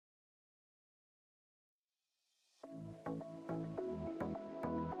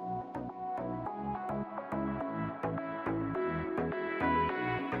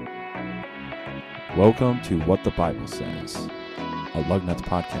Welcome to What the Bible Says, a Lugnuts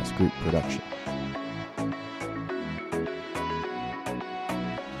podcast group production.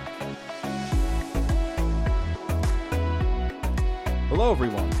 Hello,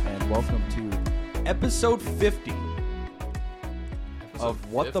 everyone, and welcome to episode 50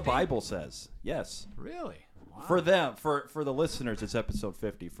 of What the Bible Says. Yes. Really? Wow. For them, for the listeners, it's episode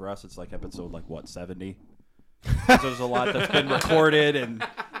 50. For us, it's like episode 70? There's a lot that's been recorded and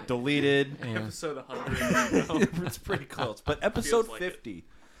deleted. Yeah. Episode 100. It's pretty close. But episode like 50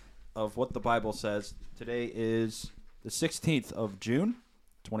 of What the Bible Says. Today is the 16th of June,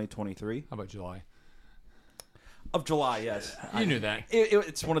 2023. How about July? Of July, yes. You knew that.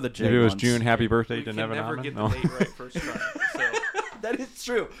 It's one of the J If it was months. June, happy birthday We to can Nevin never Ahmed. get No. the date right first try. So That is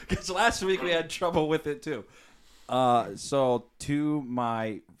true. Because last week we had trouble with it too. So to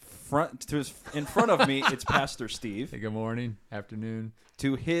my front, in front of me, it's Pastor Steve. Hey, good morning, afternoon,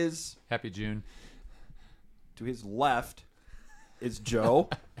 To his happy June. left is Joe.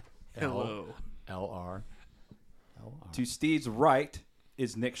 hello. LR. To Steve's right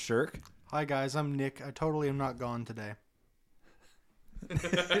is Nick Shirk. Hi guys, I'm Nick. I totally am not gone today.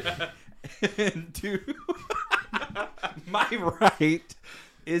 And to my right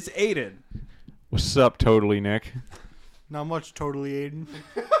is Aiden. What's up, totally, Nick? Not much, totally, Aiden.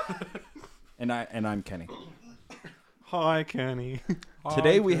 And I'm Kenny. Hi, Kenny.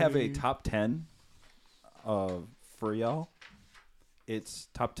 Today we have a top 10 for y'all. It's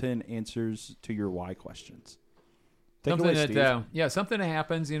top 10 answers to your why questions. Take it Something away, that, Steve. something that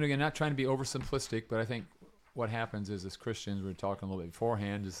happens. You know, you're not trying to be oversimplistic, but I think what happens is, as Christians, we were talking a little bit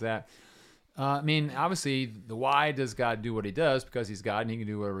beforehand, is that, obviously, the why does God do what He does? Because He's God and He can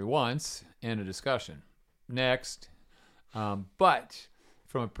do whatever He wants. End of discussion. Next, but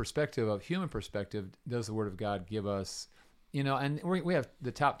from a perspective of human perspective, does the Word of God give us, and we have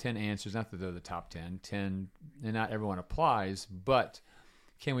the top 10 answers, not that they're the top 10, and not everyone applies, but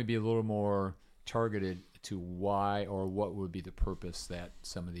can we be a little more targeted to why or what would be the purpose that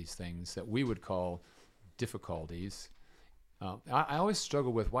some of these things that we would call difficulties. I always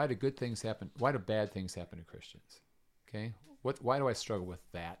struggle with why do good things happen, why do bad things happen to Christians? Okay? Why do I struggle with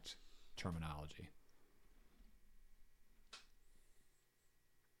that terminology?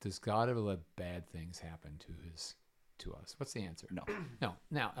 Does God ever let bad things happen to us? What's the answer? No. No.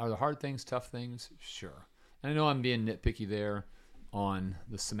 Now, are the hard things tough things? Sure. And I know I'm being nitpicky there on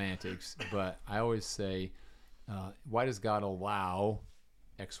the semantics, but I always say, why does God allow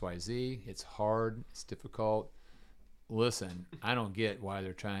XYZ? It's hard. It's difficult. Listen, I don't get why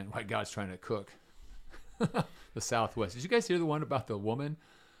God's trying to cook the Southwest. Did you guys hear the one about the woman?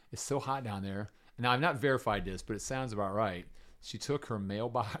 It's so hot down there. Now, I've not verified this, but it sounds about right. She took her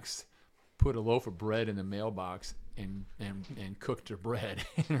mailbox, put a loaf of bread in the mailbox, and cooked her bread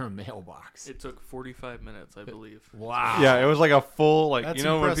in her mailbox. It took 45 minutes, I believe. Wow. Yeah, it was like a full, That's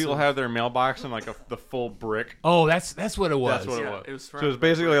when impressive. people have their mailbox and the full brick. Oh, that's what it was. That's what Yeah, it was. it was So it was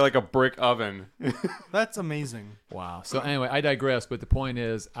basically like a brick oven. That's amazing. Wow. So anyway, I digress, but the point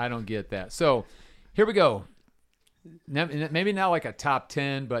is, I don't get that. So here we go. Maybe not like a top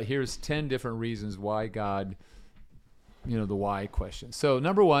 10, but here's 10 different reasons why God, the why question. So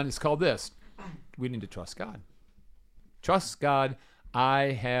number one is called this. We need to trust God. Trust God.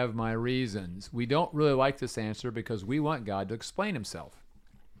 I have my reasons. We don't really like this answer because we want God to explain Himself.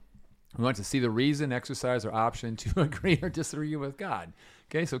 We want to see the reason, exercise, or option to agree or disagree with God.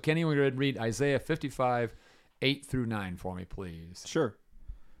 Okay, so Kenny, we're going to read Isaiah 55, 8 through 9 for me, please. Sure.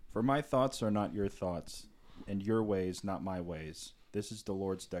 For my thoughts are not your thoughts, and your ways not my ways. This is the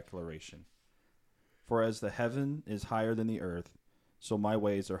Lord's declaration. For as the heaven is higher than the earth, so my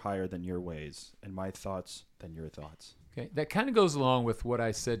ways are higher than your ways, and my thoughts than your thoughts. Okay, that kind of goes along with what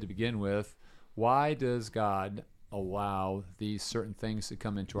I said to begin with. Why does God allow these certain things to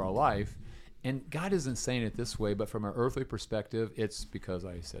come into our life? And God isn't saying it this way, but from an earthly perspective, it's because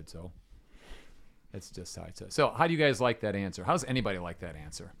I said so. It's just how it says. So how do you guys like that answer? How does anybody like that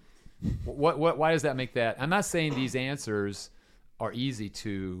answer? Why does that make that? I'm not saying these answers are easy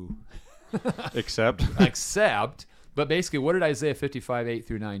to Except. accept, but basically, what did Isaiah 55, 8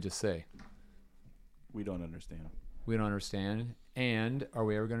 through 9 just say? We don't understand. We don't understand. And are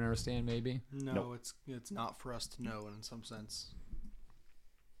we ever going to understand, maybe? No, Nope. it's not for us to know in some sense.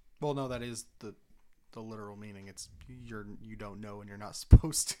 Well, no, that is the literal meaning. It's you don't know and you're not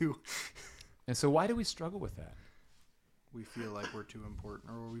supposed to. And so why do we struggle with that? We feel like we're too important,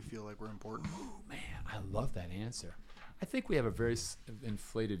 or we feel like we're important. Man, I love that answer. I think we have a very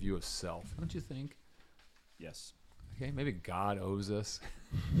inflated view of self, don't you think? Yes. Okay, maybe God owes us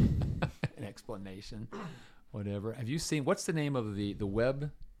an explanation, whatever. Have you seen, what's the name of the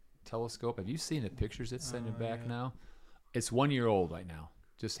web telescope. Have you seen the pictures it's sending back now? It's 1 year old right now.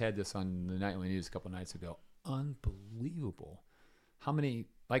 Just had this on the nightly news a couple nights ago. Unbelievable. How many,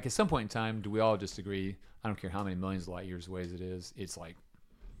 like at some point in time, do we all just agree, I don't care how many millions of light years away it is, it's like,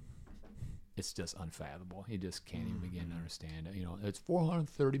 it's just unfathomable. You just can't even begin to understand it. You know, it's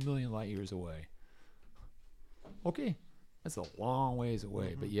 430 million light years away. Okay, that's a long ways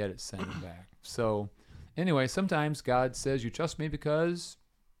away, but yet it's sending back. So, anyway, sometimes God says, you trust me because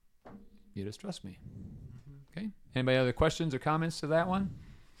you just trust me. Okay, anybody other questions or comments to that one?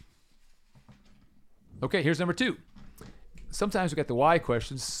 Okay, here's number 2. Sometimes we got the why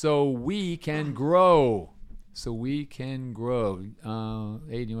questions, so we can grow. So we can grow.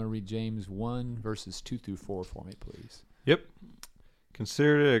 Aiden, you want to read James 1, verses 2 through 4 for me, please? Yep.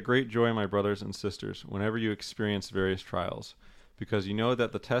 Consider it a great joy, my brothers and sisters, whenever you experience various trials, because you know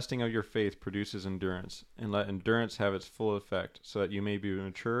that the testing of your faith produces endurance, and let endurance have its full effect, so that you may be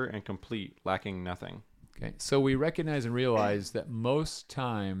mature and complete, lacking nothing. Okay, so we recognize and realize that most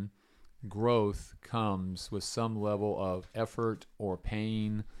time growth comes with some level of effort or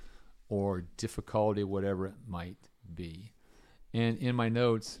pain or difficulty, whatever it might be. And in my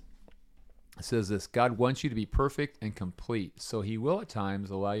notes, it says this: God wants you to be perfect and complete, so he will at times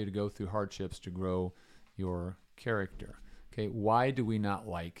allow you to go through hardships to grow your character. Okay, why do we not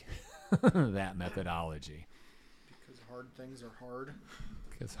like that methodology? Because hard things are hard.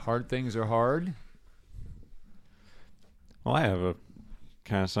 Because hard things are hard. Well, I have a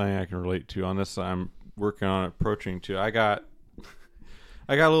kind of something I can relate to on this. I'm working on approaching to. I got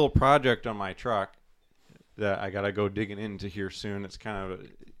a little project on my truck that I got to go digging into here soon. It's kind of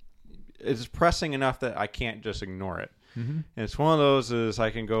it's pressing enough that I can't just ignore it. Mm-hmm. And it's one of those is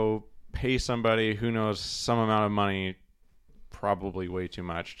I can go pay somebody who knows some amount of money, probably way too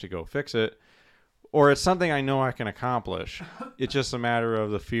much, to go fix it. Or it's something I know I can accomplish. It's just a matter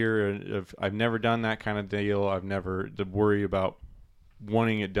of the fear of I've never done that kind of deal. I've never the worry about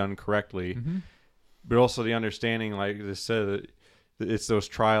wanting it done correctly, but also the understanding, like they said, that it's those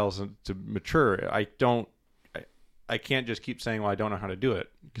trials to mature. I can't just keep saying, well, I don't know how to do it,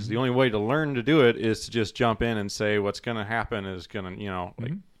 because the only way to learn to do it is to just jump in and say what's going to happen is going to,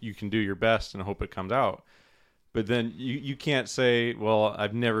 like you can do your best and hope it comes out. But then you can't say, well,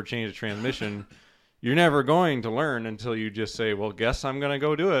 I've never changed a transmission. You're never going to learn until you just say, well, guess I'm going to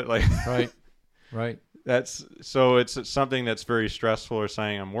go do it. Like, Right. That's so it's something that's very stressful, or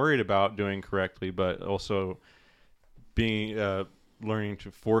something I'm worried about doing correctly, but also being learning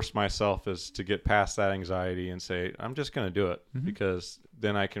to force myself is to get past that anxiety and say, I'm just going to do it, because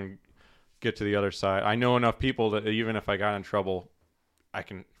then I can get to the other side. I know enough people that even if I got in trouble, I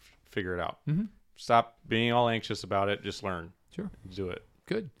can figure it out. Stop being all anxious about it. Just learn. Sure. Do it.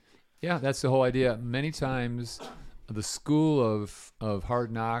 Good. Yeah, that's the whole idea. Many times the school of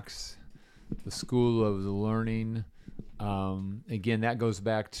hard knocks, the school of the learning, again, that goes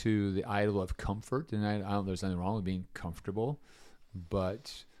back to the idol of comfort. And I don't know, there's nothing wrong with being comfortable,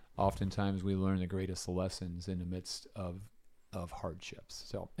 but oftentimes we learn the greatest lessons in the midst of hardships.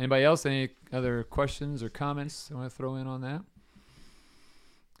 So anybody else, any other questions or comments I want to throw in on that?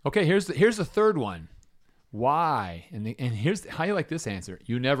 Okay, here's the third one. Why? And here's how you like this answer.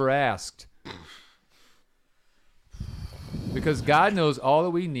 You never asked. Because God knows all that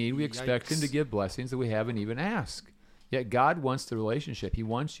we need. We expect him to give blessings that we haven't even asked. Yet God wants the relationship. He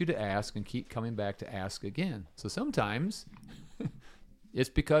wants you to ask and keep coming back to ask again. So sometimes it's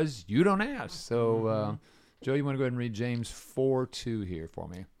because you don't ask. So, Joe, you want to go ahead and read James 4:2 here for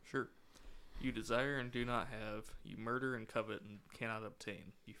me? Sure. You desire and do not have. You murder and covet and cannot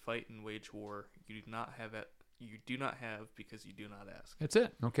obtain. You fight and wage war. You do not have You do not have because you do not ask. That's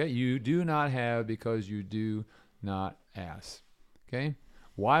it. Okay. You do not have because you do not ask. Okay.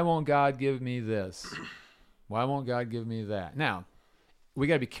 Why won't God give me this? Why won't God give me that? Now, we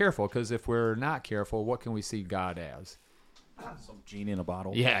got to be careful, because if we're not careful, what can we see God as? Some genie in a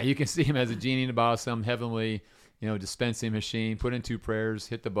bottle. Yeah, you can see him as a genie in a bottle, some heavenly, dispensing machine. Put in 2 prayers,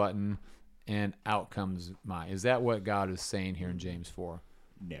 hit the button, and out comes mine. Is that what God is saying here in James 4?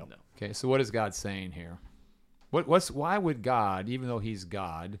 No. Okay, so what is God saying here? Why would God, even though he's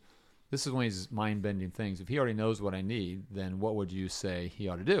God, this is one of these mind-bending things. If he already knows what I need, then what would you say he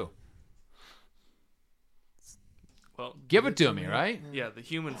ought to do? Well, Give it to me, right? yeah, the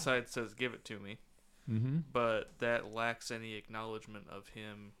human side says give it to me, but that lacks any acknowledgement of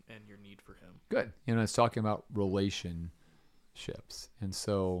him and your need for him. Good. It's talking about relationships. And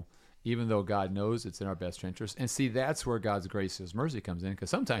so even though God knows it's in our best interest, and see, that's where God's grace, his mercy comes in, because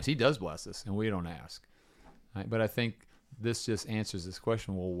sometimes he does bless us and we don't ask. Right? But I think this just answers this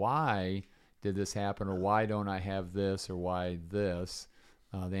question. Well, why did this happen? Or why don't I have this? Or why this?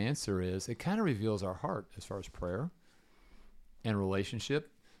 The answer is it kind of reveals our heart as far as prayer and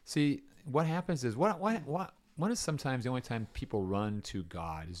relationship. See, what happens is what is sometimes the only time people run to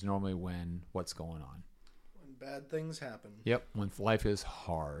God is normally when what's going on. When bad things happen. Yep, when life is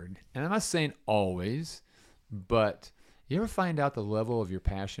hard. And I'm not saying always, but you ever find out the level of your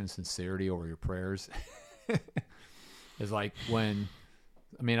passion and sincerity over your prayers? It's like when,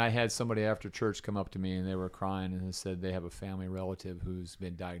 I had somebody after church come up to me and they were crying and they said they have a family relative who's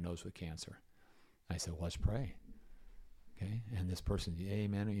been diagnosed with cancer. I said, well, let's pray. Okay, and this person,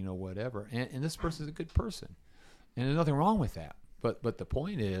 amen, whatever. And this person's a good person. And there's nothing wrong with that. But the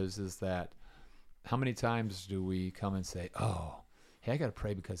point is that how many times do we come and say, oh, hey, I got to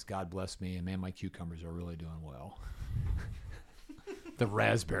pray because God bless me, and man, my cucumbers are really doing well. The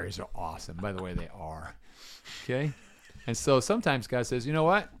raspberries are awesome. By the way, they are. Okay? And so sometimes God says, you know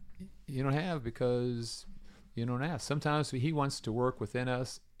what? You don't have because you don't ask. Sometimes he wants to work within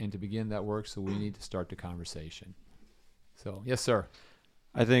us and to begin that work, so we need to start the conversation. So, yes, sir.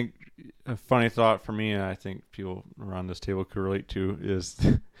 I think a funny thought for me, and I think people around this table could relate to, is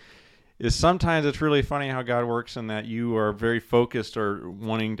sometimes it's really funny how God works in that you are very focused or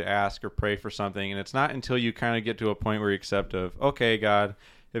wanting to ask or pray for something, and it's not until you kind of get to a point where you accept okay, God,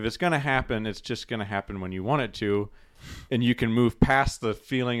 if it's going to happen, it's just going to happen when you want it to, and you can move past the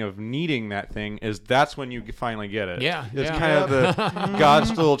feeling of needing that thing, that's when you finally get it. Yeah. It's kind of the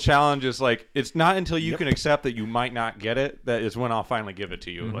God's little challenge is like, it's not until you can accept that you might not get it, that is when I'll finally give it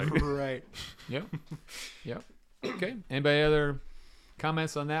to you. Like, Right. Yep. Okay. Anybody other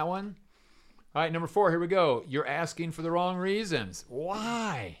comments on that one? All right, number 4, here we go. You're asking for the wrong reasons.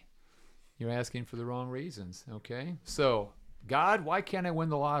 Why? You're asking for the wrong reasons. Okay. So, God, why can't I win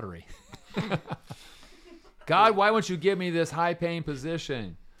the lottery? God, why won't you give me this high-paying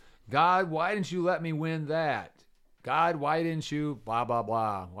position? God, why didn't you let me win that? God, why didn't you blah, blah,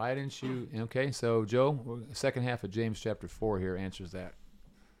 blah? Why didn't you? Okay, so Joe, the second half of James chapter 4 here answers that.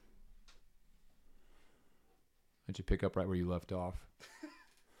 Why don't you pick up right where you left off?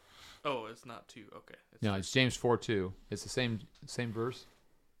 Oh, it's not 2. Okay. No, it's James 4:2. It's the same verse.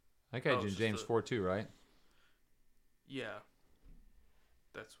 I think I Oh, did it's James the- 4:2, right? Yeah.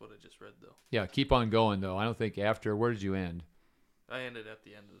 That's what I just read, though. Yeah, keep on going, though. I don't think after. Where did you end? I ended at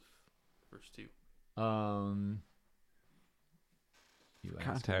the end of verse 2. You asked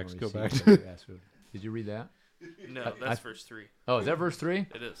Context, and go received back what you asked for. Did you read that? No, that's verse 3. Oh, is that verse 3?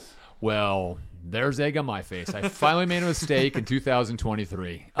 It is. Well, there's egg on my face. I finally made a mistake in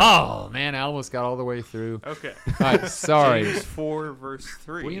 2023. Oh, man, I almost got all the way through. Okay. All right, sorry. James 4, verse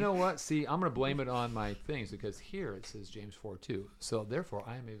 3. Well, you know what? See, I'm going to blame it on my things because here it says James 4:2. So, therefore,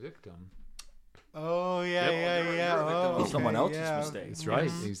 I am a victim. Oh, yeah, Yep. yeah, You're a yeah. victim Oh, of someone else's yeah. mistake. That's right.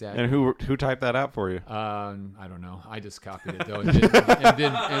 Mhm. Exactly. and who typed that out for you? I don't know. I just copied it though,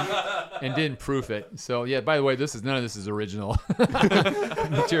 and didn't proof it. So yeah. By the way, none of this is original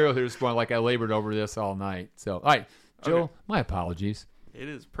material here. This like I labored over this all night. So all right, Joe, Okay. my apologies. It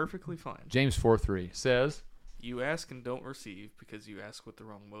is perfectly fine. James 4:3 says, You ask and don't receive because you ask with the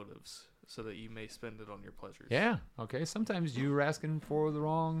wrong motives, so that you may spend it on your pleasures. "Yeah, okay. Sometimes you're asking for the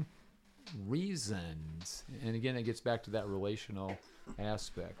wrong reasons." And again, it gets back to that relational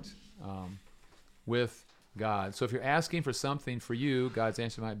aspect with God. So if you're asking for something for you, God's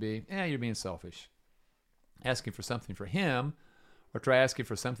answer might be, you're being selfish. Asking for something for him, or try asking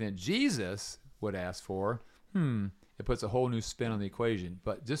for something that Jesus would ask for, it puts a whole new spin on the equation.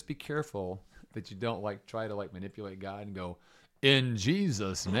 But just be careful that you don't try to manipulate God and go, in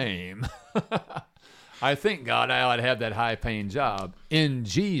Jesus' name. I think, God, I ought to have that high-paying job in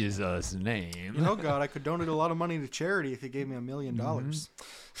Jesus' name. You know, God, I could donate a lot of money to charity if you gave me $1 million.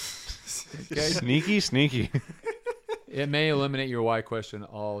 Okay? Sneaky. It may eliminate your why question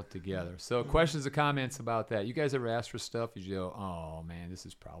altogether. So questions or comments about that? You guys ever ask for stuff? You go, oh, man, this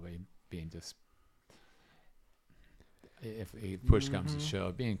is probably being just, if push comes to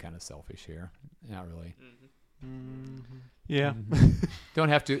shove, being kind of selfish here. Not really. Yeah. Don't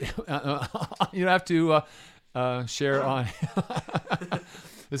have to. You don't have to share on.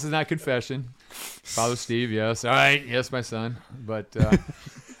 This is not confession. Father Steve, yes. All right, yes, my son. But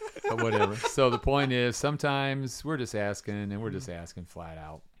whatever. So the point is, sometimes we're just asking, and we're just asking flat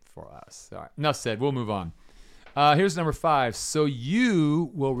out for us. All right. Enough said. We'll move on. Here's number 5. So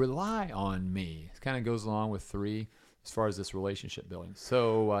you will rely on me. It kind of goes along with 3 as far as this relationship building.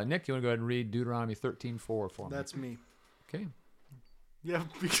 So Nick, you want to go ahead and read Deuteronomy 13:4 for me? That's me. Okay. Yeah,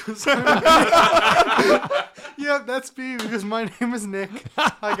 because yeah, that's me because my name is Nick.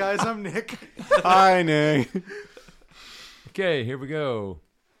 Hi guys, I'm Nick. Hi, Nick. Okay, here we go.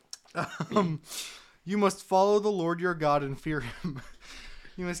 You must follow the Lord your God and fear him.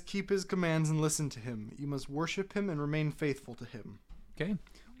 You must keep his commands and listen to him. You must worship him and remain faithful to him. Okay?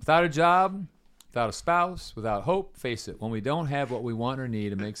 Without a job, without a spouse, without hope, face it, when we don't have what we want or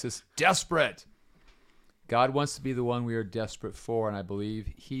need, it makes us desperate. God wants to be the one we are desperate for, and I believe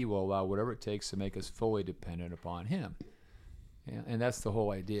he will allow whatever it takes to make us fully dependent upon him. Yeah, and that's the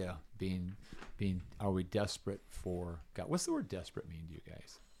whole idea, being, are we desperate for God? What's the word desperate mean to you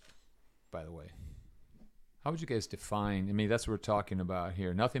guys, by the way? How would you guys define, I mean, that's what we're talking about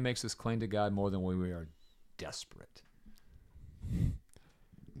here. Nothing makes us cling to God more than when we are desperate.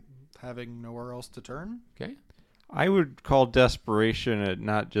 Having nowhere else to turn? Okay? I would call desperation at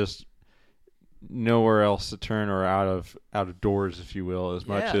not just nowhere else to turn or out of doors, if you will, as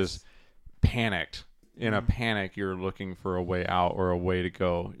much as panicked. In a panic, you're looking for a way out or a way to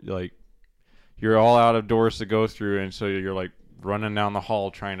go. Like, you're all out of doors to go through, and so you're like running down the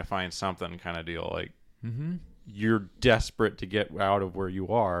hall trying to find something kind of deal. Like, you're desperate to get out of where you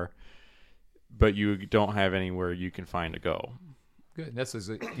are, but you don't have anywhere you can find to go. Good. That's that's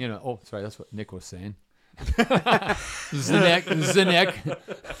what Nick was saying. Znick.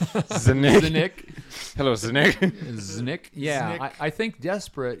 Hello, Znick. Znick. Yeah, I think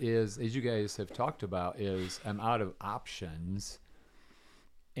desperate is, as you guys have talked about, is I'm out of options.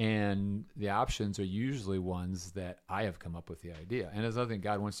 And the options are usually ones that I have come up with the idea. And there's nothing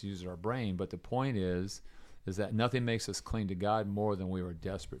God wants to use our brain, but the point is that nothing makes us cling to God more than we were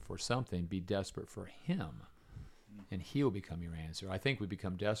desperate for something. Be desperate for him, and he will become your answer. I think we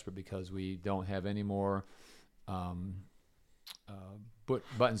become desperate because we don't have any more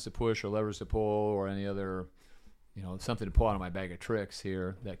buttons to push or levers to pull or any other, something to pull out of my bag of tricks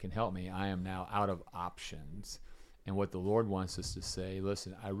here that can help me. I am now out of options. And what the Lord wants us to say,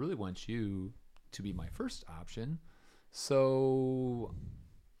 listen, I really want you to be my first option, so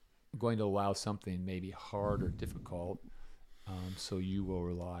I'm going to allow something maybe hard or difficult, so you will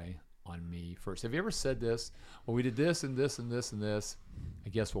rely on me first. Have you ever said this? Well, we did this and this and this and this. I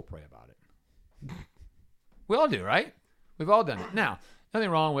guess we'll pray about it. We all do, right? We've all done it. Now,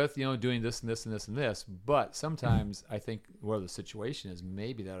 nothing wrong with, doing this and this and this and this, but sometimes I think where the situation is,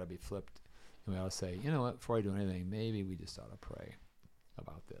 maybe that ought to be flipped. And we ought to say, you know what, before I do anything, maybe we just ought to pray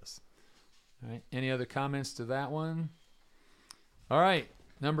about this. All right. Any other comments to that one? All right.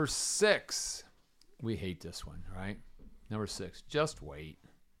 Number 6. We hate this one, right? Number 6. Just wait.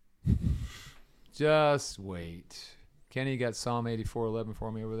 Just wait. Kenny, you got Psalm 84:11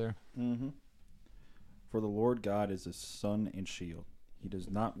 for me over there? Mm-hmm. For the Lord God is a sun and shield. He does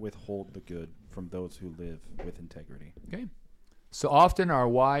not withhold the good from those who live with integrity. Okay. So often our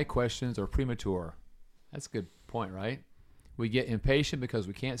why questions are premature. That's a good point, right? We get impatient because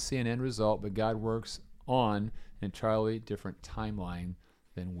we can't see an end result, but God works on an entirely different timeline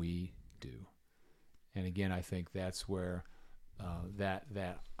than we do. And again, I think that's where that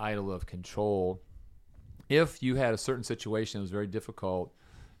idol of control, if you had a certain situation that was very difficult,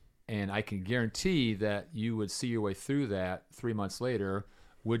 and I can guarantee that you would see your way through that 3 months later,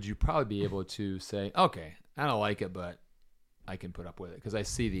 would you probably be able to say, okay, I don't like it, but I can put up with it because I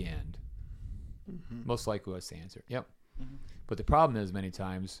see the end. Mm-hmm. Most likely was the answer. Yep. Mm-hmm. But the problem is many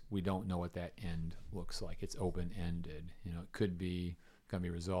times we don't know what that end looks like. It's open-ended. It could be going to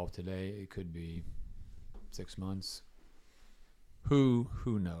be resolved today. It could be 6 months. Who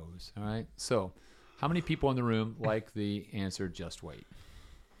knows? All right. So how many people in the room like the answer, just wait?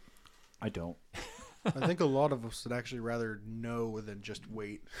 I don't. I think a lot of us would actually rather know than just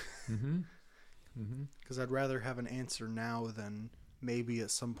wait. Mm-hmm. Because I'd rather have an answer now than maybe at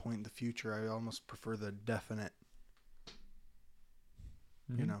some point in the future. I almost prefer the definite,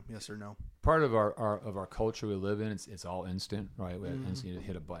 yes or no. Part of our culture we live in, it's all instant, right? We instant, you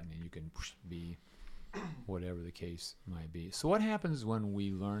hit a button and you can be whatever the case might be. So what happens when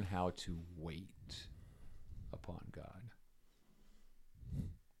we learn how to wait upon God?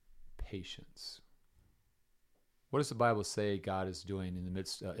 Patience. What does the Bible say God is doing in the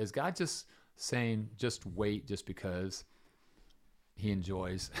midst of, is God just saying just wait just because he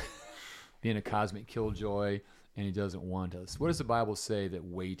enjoys being a cosmic killjoy and he doesn't want us? What does the Bible say that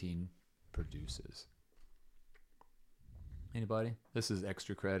waiting produces? Anybody? This is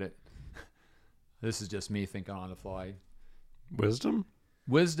extra credit. This is just me thinking on the fly. Wisdom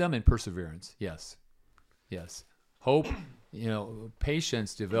And perseverance. Yes. Hope,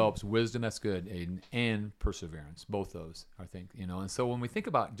 patience develops wisdom. That's good, Aiden, and perseverance. Both those, I think, And so when we think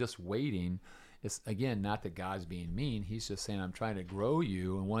about just waiting, it's, again, not that God's being mean. He's just saying, I'm trying to grow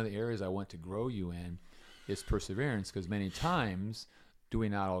you. And one of the areas I want to grow you in is perseverance, because many times do we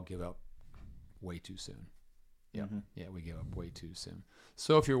not all give up way too soon? Yeah. Mm-hmm. Yeah, we give up way too soon.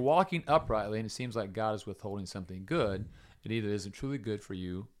 So if you're walking uprightly and it seems like God is withholding something good, It either isn't truly good for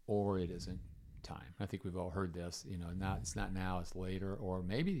you or it isn't time. I think we've all heard this. It's not now, it's later. Or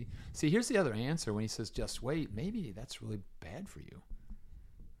maybe, see, here's the other answer when he says just wait. Maybe that's really bad for you.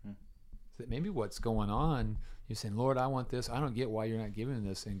 That maybe what's going on, you're saying, Lord, I want this. I don't get why you're not giving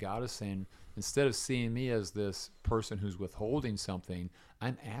this. And God is saying, instead of seeing me as this person who's withholding something,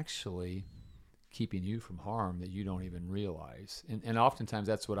 I'm actually keeping you from harm that you don't even realize. And oftentimes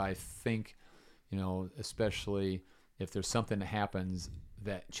that's what I think, especially if there's something that happens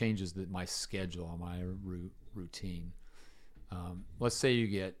that changes my schedule or my routine. Let's say you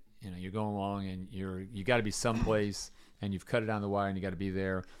get, you're going along and you got to be someplace and you've cut it down the wire and you got to be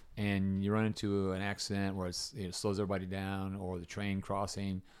there, and you run into an accident where it slows everybody down, or the train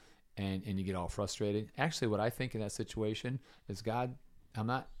crossing, and you get all frustrated. Actually, what I think in that situation is, God, I'm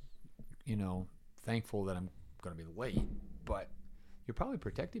not, thankful that I'm going to be late, but you're probably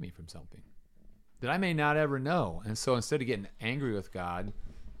protecting me from something that I may not ever know. And so instead of getting angry with God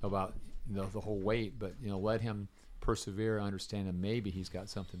about the whole wait, but let him persevere, understand that maybe he's got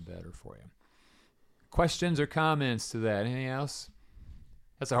something better for you. Questions or comments to that? Anything else?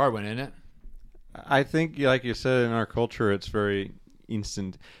 That's a hard one, isn't it? I think, like you said, in our culture, it's very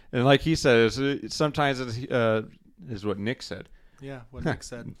instant. And like he said, sometimes is what Nick said. Yeah, what Nick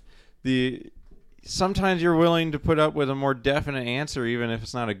said. Sometimes you're willing to put up with a more definite answer, even if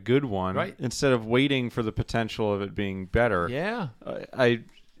it's not a good one, right, instead of waiting for the potential of it being better. Yeah. I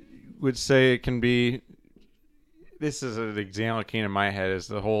would say it can be, this is an example that came in my head, is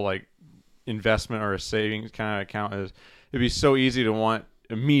the whole investment or a savings kind of account is, it'd be so easy to want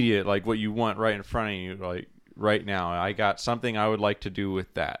immediate, what you want right in front of you, right now. I got something I would like to do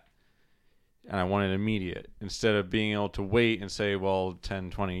with that, and I want it immediate, instead of being able to wait and say, well, 10,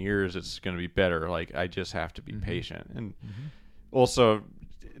 20 years, it's going to be better. I just have to be patient. And also,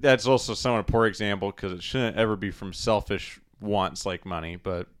 that's also somewhat a poor example, because it shouldn't ever be from selfish wants like money,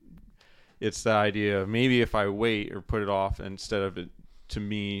 but it's the idea of maybe if I wait or put it off instead of it to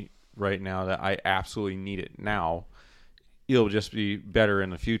me right now that I absolutely need it now, it'll just be better in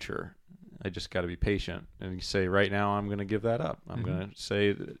the future. I just got to be patient. And you say, right now, I'm going to give that up. I'm going to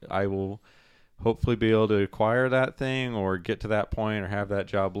say that I will hopefully be able to acquire that thing or get to that point or have that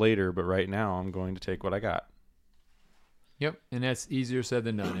job later. But right now, I'm going to take what I got. Yep. And that's easier said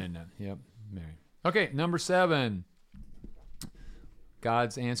than done, isn't it? Yep. Mary. Okay. Number 7.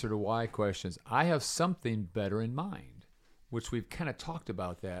 God's answer to why questions. I have something better in mind, which we've kind of talked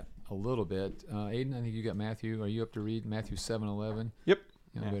about that a little bit. Aiden, I think you got Matthew. Are you up to read Matthew 7:11? Yep.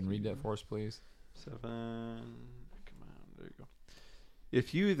 Go ahead and read that for us, please. 7. Come on. There you go.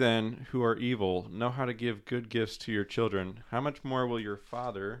 If you then, who are evil, know how to give good gifts to your children, how much more will your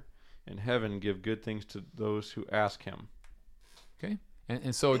Father in heaven give good things to those who ask him? Okay.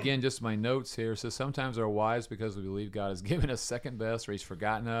 And so, again, just my notes here. So sometimes we're wise because we believe God has given us second best or he's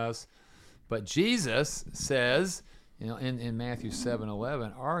forgotten us. But Jesus says, in Matthew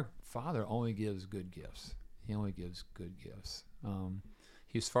 7:11, our Father only gives good gifts. He only gives good gifts.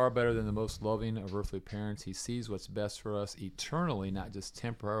 He's far better than the most loving of earthly parents. He sees what's best for us eternally, not just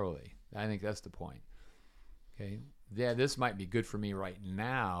temporarily. I think that's the point. Okay? Yeah, this might be good for me right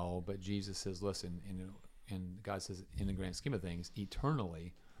now, but Jesus says, listen, and God says, in the grand scheme of things,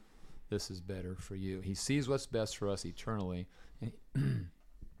 eternally, this is better for you. He sees what's best for us eternally. And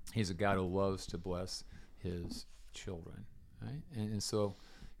he's a God who loves to bless his children. Right? And so,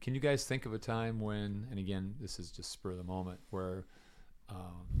 can you guys think of a time when, and again, this is just spur of the moment, where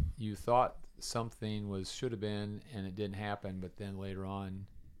you thought something should have been and it didn't happen, but then later on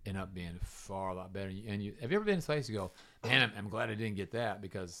ended up being far a lot better. And have you ever been in a place you go, man, I'm glad I didn't get that,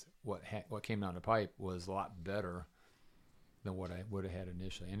 because what came down the pipe was a lot better than what I would have had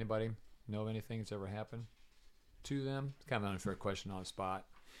initially. Anybody know of anything that's ever happened to them? It's kind of an unfair question on the spot.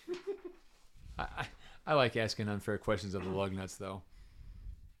 I like asking unfair questions of the lug nuts, though.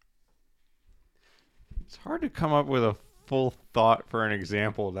 It's hard to come up with a full thought for an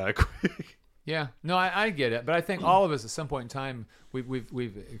example that quick. Yeah, no, I get it, but I think all of us at some point in time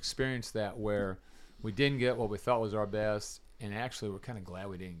we've experienced that, where we didn't get what we thought was our best, and actually we're kind of glad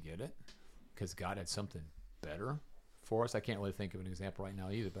we didn't get it because God had something better for us. I can't really think of an example right now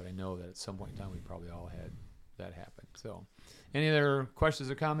either, but I know that at some point in time we probably all had that happen. So, any other questions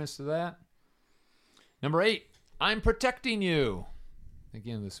or comments to that? Number 8, I'm protecting you.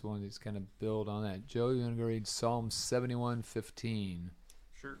 Again, this one is kind of build on that. Joe, you want to go read Psalm 71:15?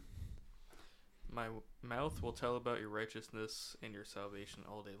 Sure. My mouth will tell about your righteousness and your salvation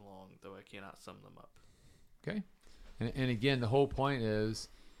all day long, though I cannot sum them up. Okay. And again, the whole point is,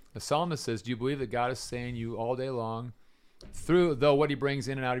 the psalmist says, do you believe that God is saying you all day long, though what he brings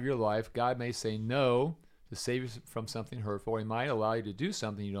in and out of your life, God may say no to save you from something hurtful. He might allow you to do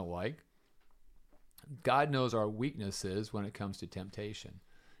something you don't like. God knows our weaknesses when it comes to temptation.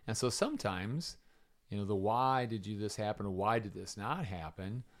 And so sometimes, the why did this happen or why did this not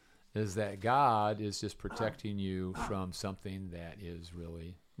happen is that God is just protecting you from something that is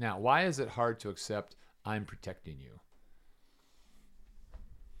really... Now, why is it hard to accept I'm protecting you?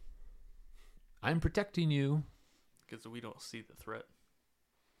 I'm protecting you. Because we don't see the threat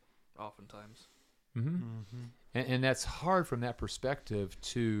oftentimes. And that's hard from that perspective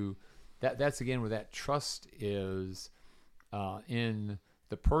to... That's again where that trust is in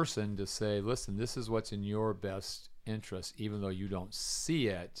the person to say, listen, this is what's in your best interest, even though you don't see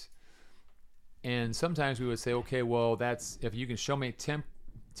it. And sometimes we would say, okay, well, that's if you can show me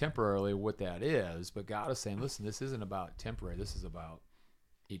temporarily what that is. But God is saying, listen, this isn't about temporary. This is about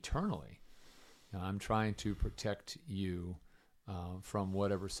eternally. Now, I'm trying to protect you from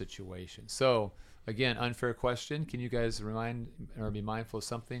whatever situation. So, again, unfair question. Can you guys remind or be mindful of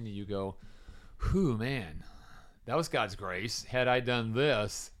something that you go, whew, man, that was God's grace. Had I done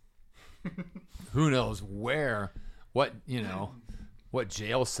this, who knows what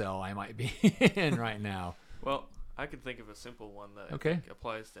jail cell I might be in right now. Well, I can think of a simple one that I Okay. think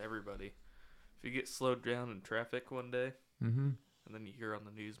applies to everybody. If you get slowed down in traffic one day, and then you hear on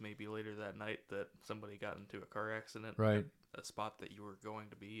the news maybe later that night that somebody got into a car accident Right. at a spot that you were going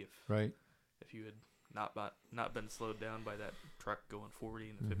to be Right. if you had not been slowed down by that truck going 40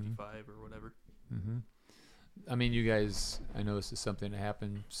 and 55 or whatever. I mean, you guys, I know this is something that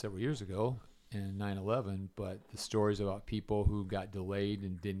happened several years ago in 9/11, but the stories about people who got delayed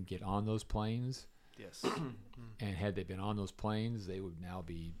and didn't get on those planes, Yes. and had they been on those planes, they would now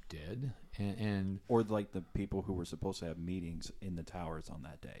be dead. And Or like the people who were supposed to have meetings in the towers on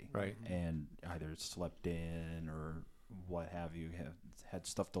that day. Right. And either slept in or what have you, had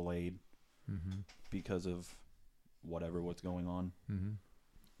stuff delayed because of whatever was going on.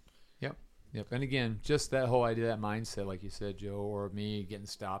 Yep. And again, just that whole idea, that mindset, like you said, Joe, or me getting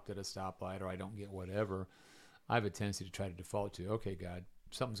stopped at a stoplight, or I don't get whatever, I have a tendency to try to default to, okay, God,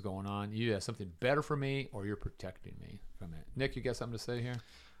 something's going on. You have something better for me, or you're protecting me from it. Nick, you got something to say here?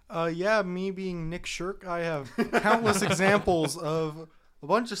 Yeah, me being Nick Shirk, I have countless examples of a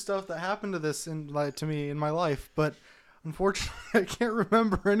bunch of stuff that happened to me in my life, but unfortunately, I can't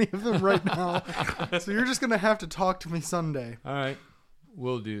remember any of them right now. So you're just gonna have to talk to me Sunday. All right,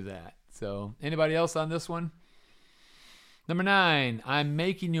 we'll do that. So, anybody else on this one? Number 9, I'm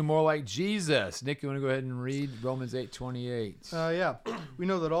making you more like Jesus. Nick, you want to go ahead and read Romans 8:28? Yeah, we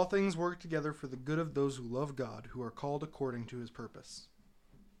know that all things work together for the good of those who love God, who are called according to His purpose.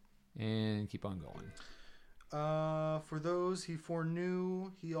 And keep on going. For those He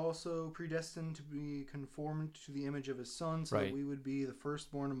foreknew, He also predestined to be conformed to the image of His Son, so Right. that we would be the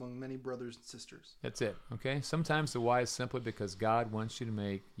firstborn among many brothers and sisters. That's it, okay? Sometimes the why is simply because God wants you to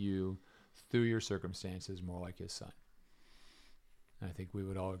make you, through your circumstances, more like His Son. And I think we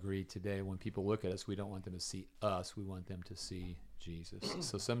would all agree today, when people look at us, we don't want them to see us. We want them to see Jesus.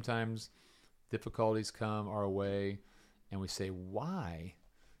 So sometimes difficulties come our way, and we say, why?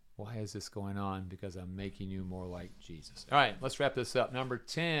 Why is this going on? Because I'm making you more like Jesus. All right, let's wrap this up. Number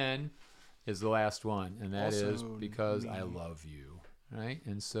 10 is the last one, and that is Also because I me. love you. Right?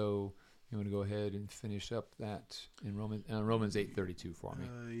 And so you want to go ahead and finish up that in Romans 8:32 for me.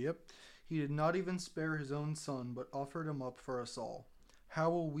 Yep. He did not even spare His own Son, but offered Him up for us all.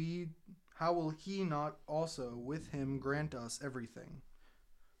 How will He not also with Him grant us everything?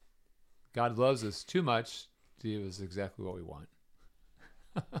 God loves us too much to give us exactly what we want.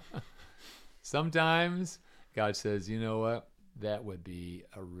 Sometimes God says, you know what? That would be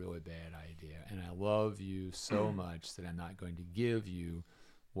a really bad idea. And I love you so much that I'm not going to give you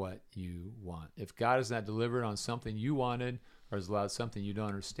what you want. If God has not delivered on something you wanted or has allowed something you don't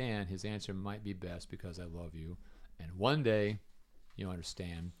understand, His answer might be best because I love you. And one day, you'll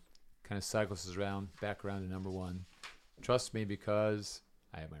understand. Kind of cycles us back around to number 1. Trust me because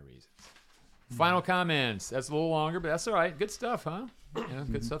I have my reasons. Final comments. That's a little longer, but that's all right. Good stuff, huh?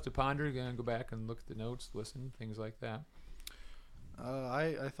 Good stuff to ponder. You're gonna go back and look at the notes, listen, things like that.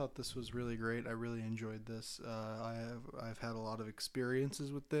 I thought this was really great. I really enjoyed this. I've had a lot of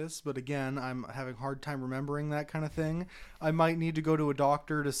experiences with this, but again, I'm having a hard time remembering that kind of thing. I might need to go to a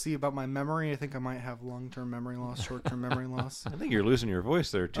doctor to see about my memory. I think I might have long-term memory loss, short-term memory loss. I think you're losing your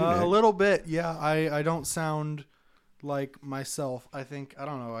voice there too, Nick. A little bit, yeah. I don't sound like myself. I think, I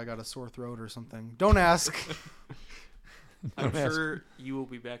don't know, I got a sore throat or something. Don't ask. I'm sure you will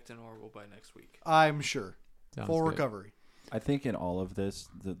be back to normal by next week. I'm sure. Sounds Full good. recovery. I think in all of this,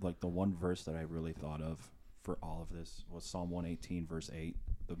 the one verse that I really thought of for all of this was Psalm 118, verse 8.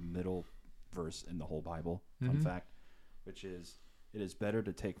 The middle verse in the whole Bible. Fun fact, which is, it is better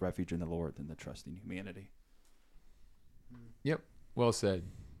to take refuge in the Lord than to trust in humanity. Yep. Well said.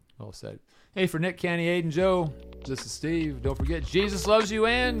 Well said. Hey, for Nick, Kenny, Aiden, Joe, this is Steve. Don't forget, Jesus loves you,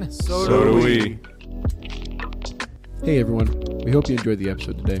 and So do we. Hey everyone, we hope you enjoyed the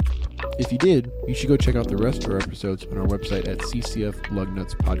episode today. If you did, you should go check out the rest of our episodes on our website at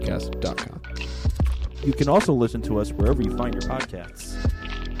ccflugnutspodcast.com. You can also listen to us wherever you find your podcasts.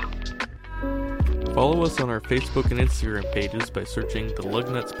 Follow us on our Facebook and Instagram pages by searching the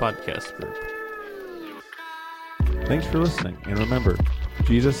Lugnuts Podcast Group. Thanks for listening, and remember,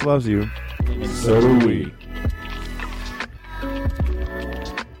 Jesus loves you, And so do we.